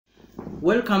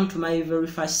Welcome to my very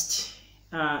first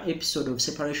episode of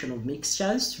separation of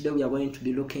mixtures. Today we are going to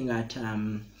be looking at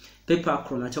paper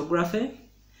chromatography.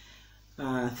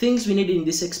 Things we need in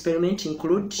this experiment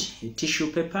include a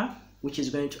tissue paper, which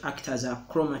is going to act as a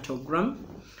chromatogram.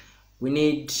 We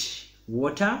need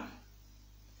water.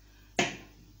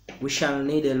 We shall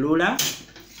need a ruler,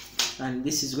 and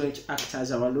this is going to act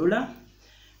as our ruler.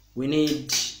 We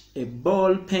need a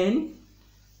ball pen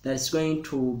that's going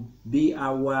to be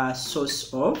our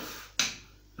source of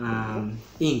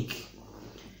ink.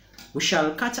 We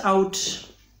shall cut out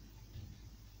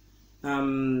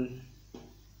a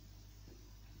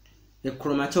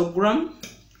chromatogram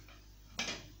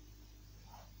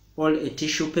or a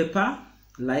tissue paper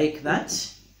like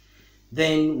that.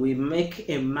 Then we make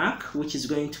a mark, which is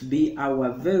going to be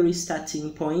our very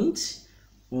starting point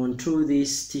onto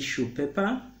this tissue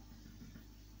paper.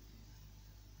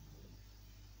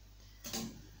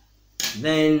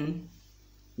 Then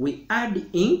we add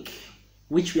ink,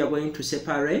 which we are going to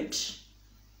separate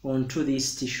onto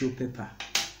this tissue paper.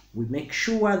 We make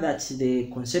sure that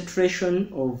the concentration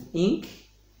of ink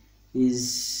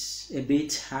is a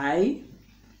bit high.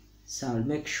 So I'll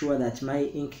make sure that my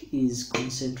ink is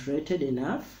concentrated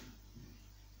enough.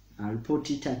 I'll put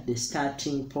it at the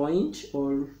starting point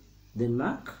or the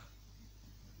mark.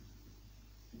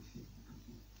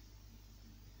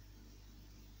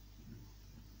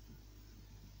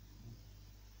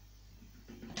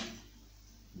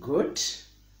 Good.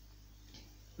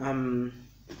 I'm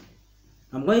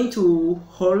going to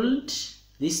hold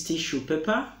this tissue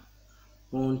paper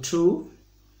onto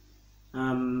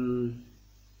a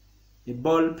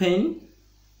ball pen,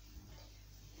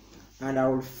 and I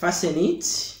will fasten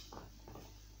it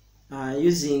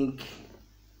using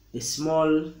a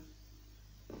small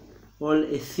or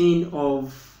a thin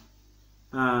of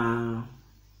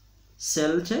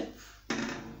cell tape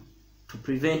to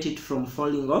prevent it from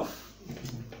falling off.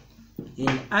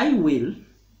 And I will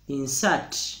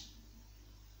insert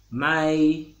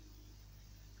my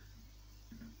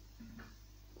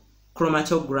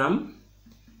chromatogram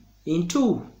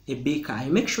into a beaker. I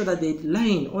make sure that the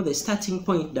line or the starting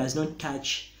point does not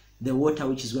touch the water,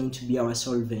 which is going to be our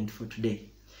solvent for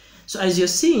today. So as you're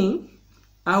seeing,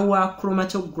 our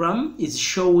chromatogram is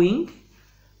showing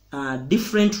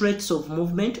different rates of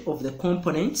movement of the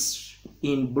components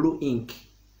in blue ink.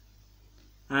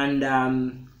 And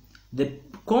the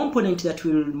component that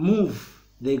will move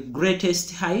the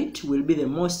greatest height will be the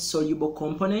most soluble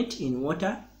component in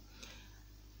water.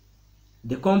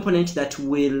 The component that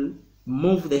will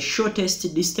move the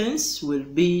shortest distance will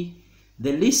be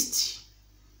the least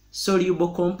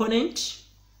soluble component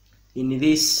in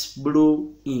this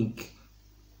blue ink.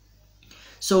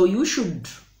 So you should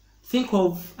think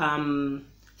of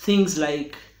things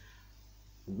like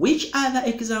which other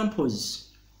examples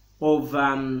of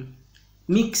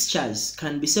mixtures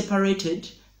can be separated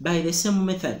by the same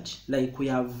method like we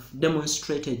have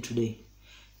demonstrated today.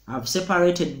 I've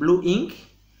separated blue ink,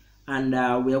 and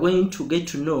we are going to get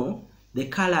to know the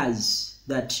colors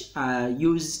that are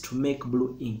used to make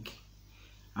blue ink.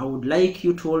 I would like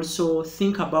you to also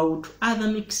think about other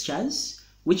mixtures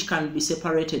which can be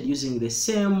separated using the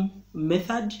same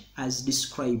method as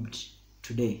described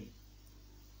today.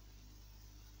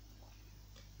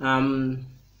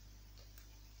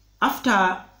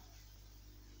 After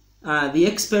the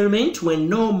experiment, when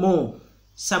no more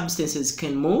substances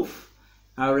can move,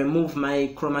 I'll remove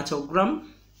my chromatogram.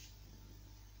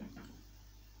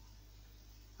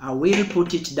 I will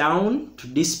put it down to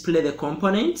display the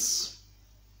components.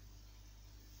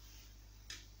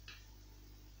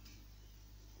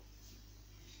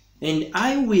 And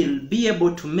I will be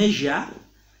able to measure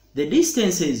the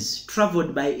distances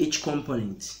traveled by each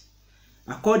component.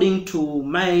 According to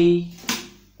my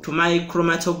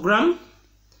chromatogram,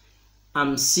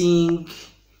 I'm seeing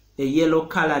a yellow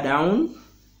color down,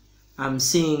 I'm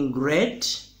seeing red,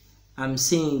 I'm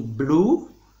seeing blue,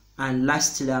 and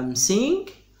lastly I'm seeing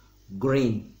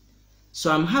green.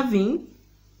 So I'm having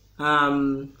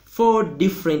 4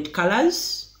 different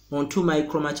colors onto my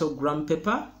chromatogram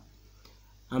paper.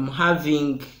 I'm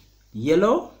having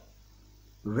yellow,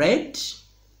 red,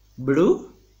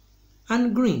 blue,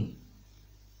 and green.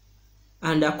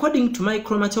 And according to my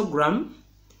chromatogram,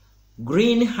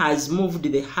 green has moved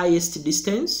the highest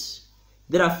distance.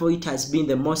 Therefore, it has been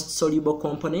the most soluble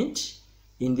component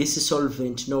in this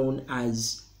solvent known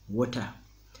as water.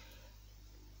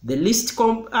 The least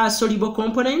soluble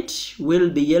component will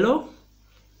be yellow.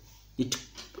 The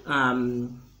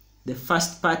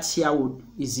first part here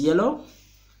is yellow.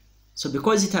 So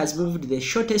because it has moved the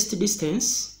shortest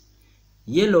distance,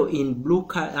 yellow in blue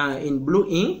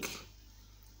ink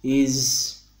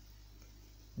is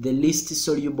the least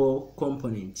soluble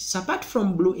component. So apart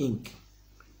from blue ink,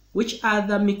 which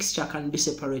other mixture can be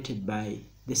separated by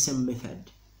the same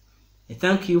method? I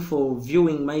thank you for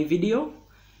viewing my video,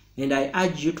 and I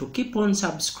urge you to keep on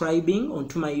subscribing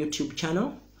onto my YouTube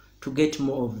channel to get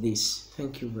more of this.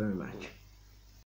 Thank you very much.